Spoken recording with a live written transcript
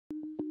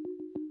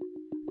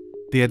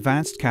The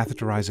Advanced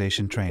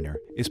Catheterization Trainer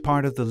is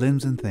part of the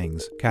Limbs and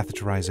Things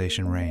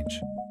catheterization range.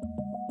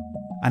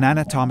 An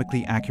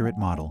anatomically accurate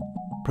model,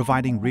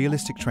 providing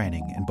realistic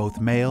training in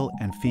both male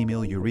and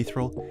female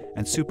urethral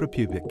and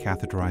suprapubic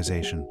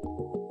catheterization.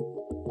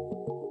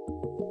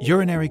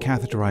 Urinary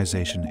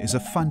catheterization is a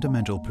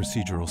fundamental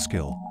procedural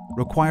skill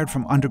required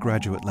from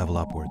undergraduate level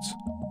upwards.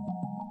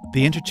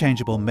 The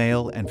interchangeable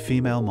male and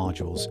female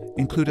modules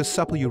include a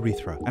supple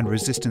urethra and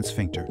resistant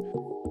sphincter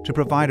to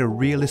provide a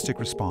realistic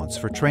response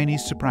for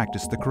trainees to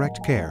practice the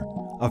correct care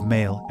of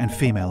male and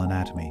female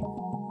anatomy.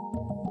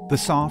 The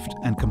soft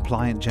and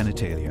compliant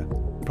genitalia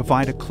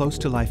provide a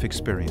close-to-life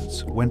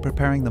experience when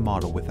preparing the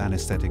model with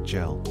anesthetic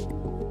gel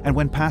and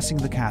when passing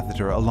the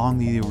catheter along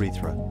the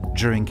urethra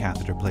during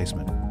catheter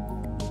placement.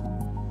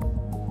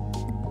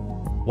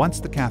 Once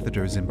the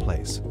catheter is in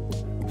place,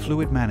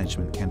 fluid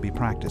management can be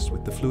practiced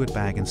with the fluid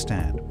bag and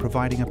stand,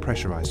 providing a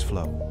pressurized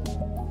flow.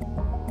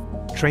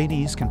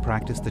 Trainees can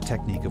practice the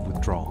technique of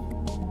withdrawal.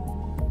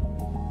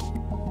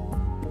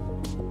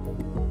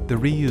 The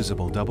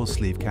reusable double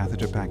sleeve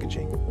catheter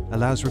packaging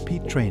allows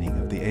repeat training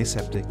of the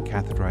aseptic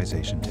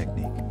catheterization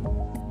technique.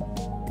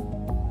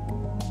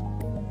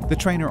 The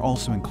trainer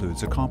also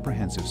includes a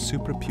comprehensive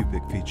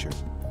suprapubic feature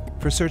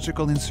for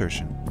surgical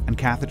insertion and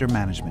catheter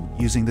management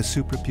using the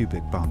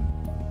suprapubic bung.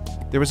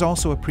 There is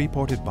also a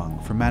pre-ported bung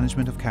for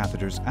management of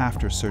catheters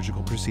after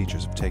surgical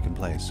procedures have taken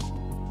place.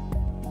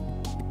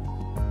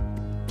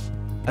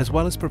 As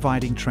well as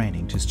providing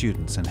training to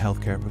students and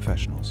healthcare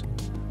professionals,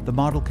 the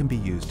model can be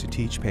used to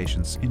teach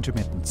patients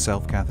intermittent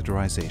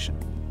self-catheterization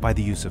by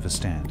the use of a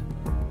stand.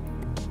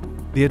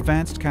 The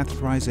Advanced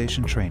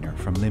Catheterization Trainer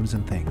from Limbs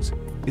and Things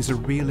is a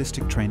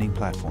realistic training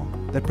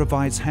platform that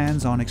provides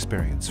hands-on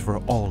experience for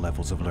all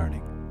levels of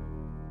learning.